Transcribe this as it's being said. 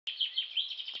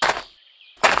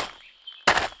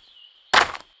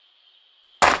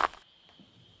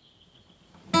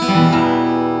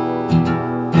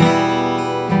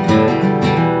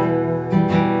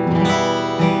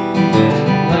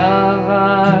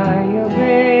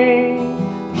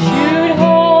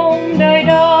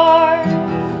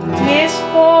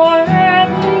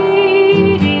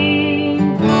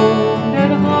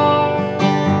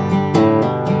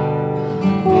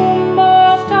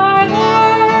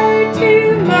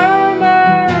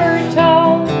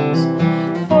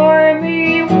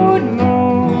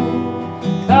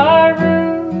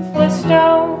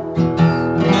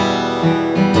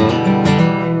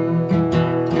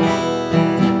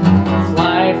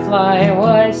I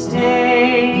was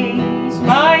days,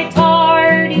 my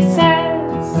tardy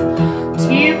sense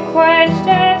to quench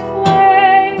that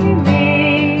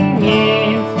flaming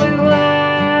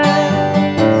influence,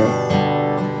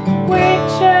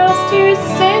 which else to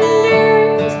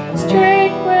cinders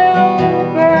straight will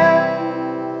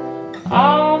burn,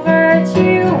 all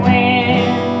virtue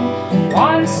in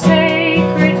one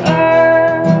sacred urn.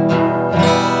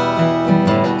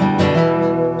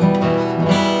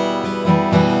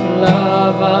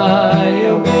 Love,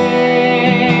 I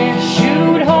wish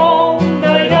you'd hold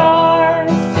the dark,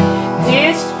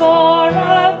 'tis for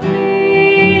a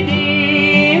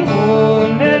bleeding,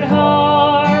 wounded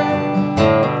heart,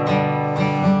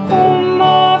 whom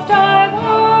oft I've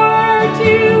heard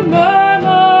to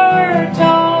murmur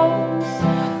tones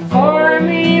for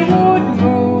me would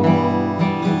move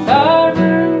the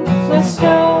ruthless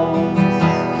stones.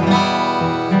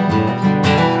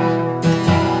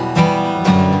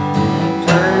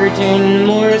 Virgin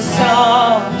more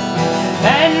soft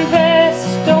than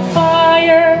vestal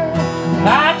fire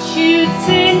that shoots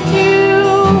into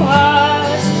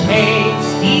us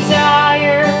chaste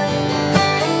desire.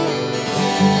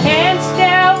 Canst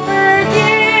thou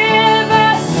forgive a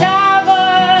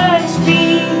savage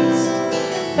beast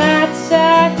that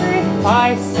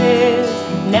sacrifices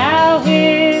now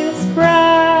his breast?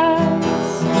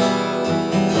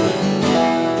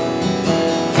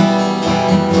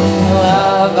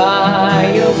 Love, I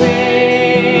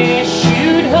wish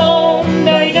you'd hold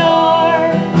the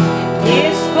dark,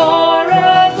 is for a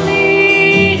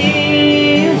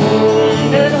bleeding,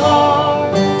 wounded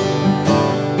heart,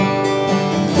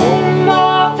 whom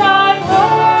oft I've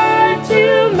heard to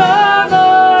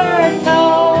murmur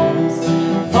tones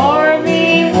for me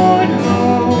would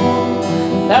move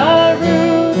the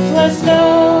ruthless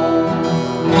stones.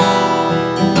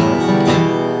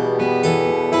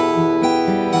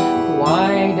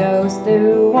 Why dost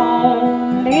thou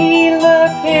only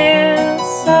look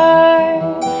inside,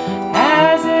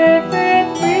 as if it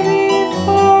breathed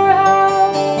for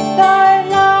out thy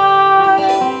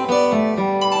life?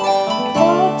 O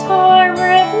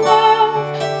tyrant love,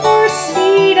 for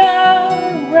cedar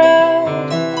red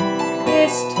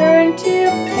is turned to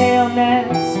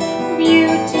paleness,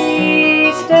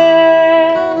 beauty's dead.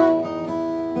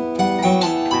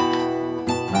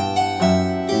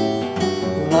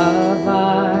 Love, I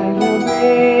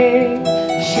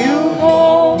wish you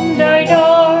hold the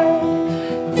dark,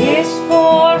 is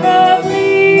for a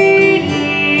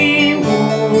bleeding,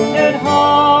 wounded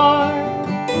heart,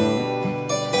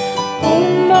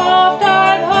 whom oft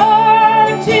I've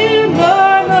heard to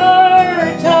murmur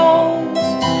tones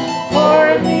for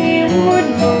me would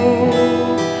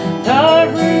move the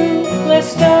ruthless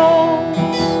stones.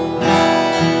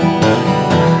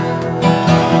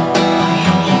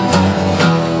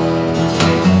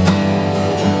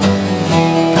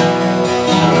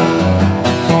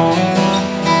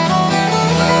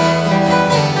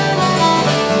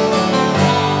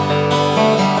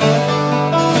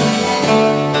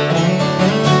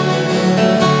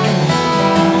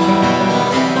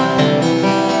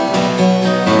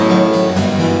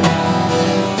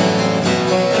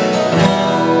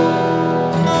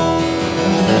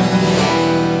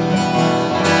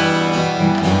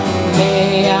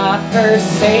 May I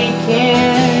forsaken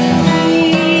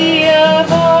thee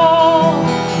of all,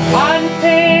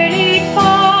 unpitied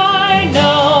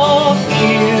final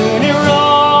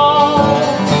funeral,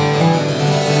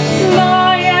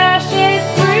 my ashes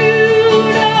through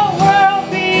the world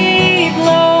be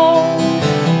blown,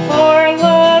 for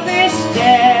love is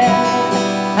dead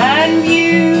and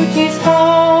beauty's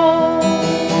gone.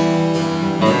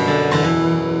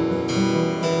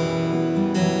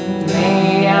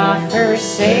 May I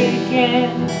forsaken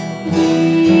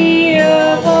thee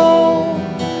of all,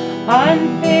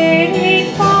 unpitied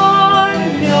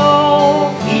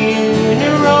final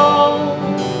funeral,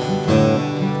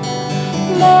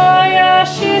 my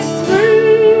ashes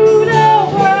through the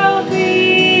world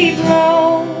be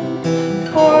blown,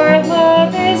 for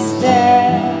love is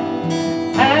dead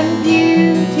and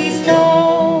beauty's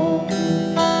gone.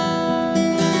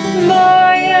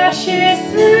 My ashes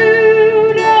through